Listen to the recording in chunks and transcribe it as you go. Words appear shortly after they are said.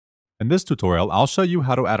In this tutorial, I'll show you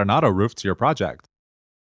how to add an auto roof to your project.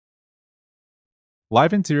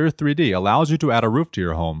 Live Interior 3D allows you to add a roof to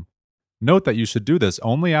your home. Note that you should do this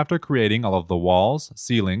only after creating all of the walls,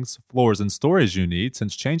 ceilings, floors, and stories you need,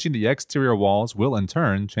 since changing the exterior walls will in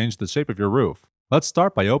turn change the shape of your roof. Let's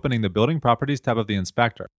start by opening the Building Properties tab of the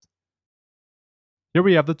inspector. Here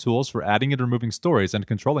we have the tools for adding and removing stories and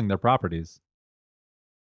controlling their properties.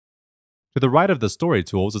 To the right of the Story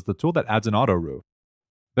tools is the tool that adds an auto roof.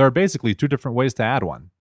 There are basically two different ways to add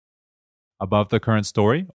one: above the current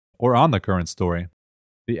story or on the current story.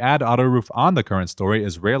 The Add Auto Roof on the current story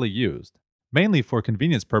is rarely used, mainly for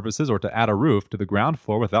convenience purposes or to add a roof to the ground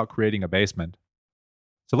floor without creating a basement.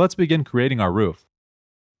 So let's begin creating our roof.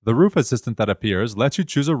 The roof assistant that appears lets you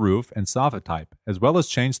choose a roof and soffit type, as well as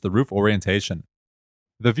change the roof orientation.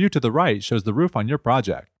 The view to the right shows the roof on your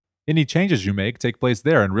project. Any changes you make take place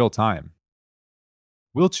there in real time.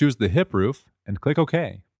 We'll choose the hip roof and click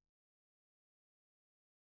OK.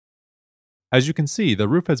 As you can see, the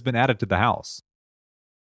roof has been added to the house.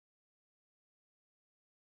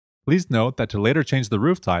 Please note that to later change the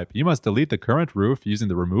roof type, you must delete the current roof using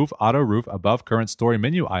the Remove Auto Roof Above Current Story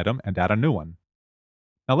menu item and add a new one.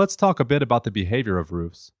 Now let's talk a bit about the behavior of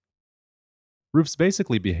roofs. Roofs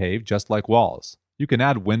basically behave just like walls. You can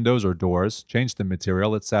add windows or doors, change the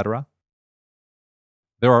material, etc.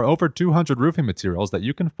 There are over 200 roofing materials that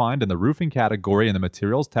you can find in the Roofing category in the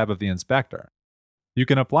Materials tab of the inspector. You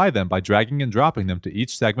can apply them by dragging and dropping them to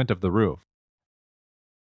each segment of the roof.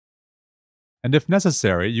 And if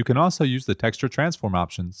necessary, you can also use the texture transform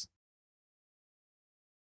options.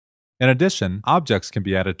 In addition, objects can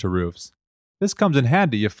be added to roofs. This comes in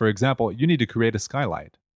handy if, for example, you need to create a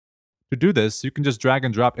skylight. To do this, you can just drag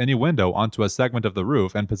and drop any window onto a segment of the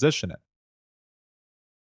roof and position it.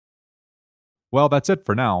 Well, that's it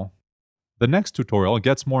for now. The next tutorial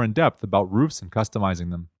gets more in depth about roofs and customizing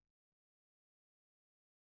them.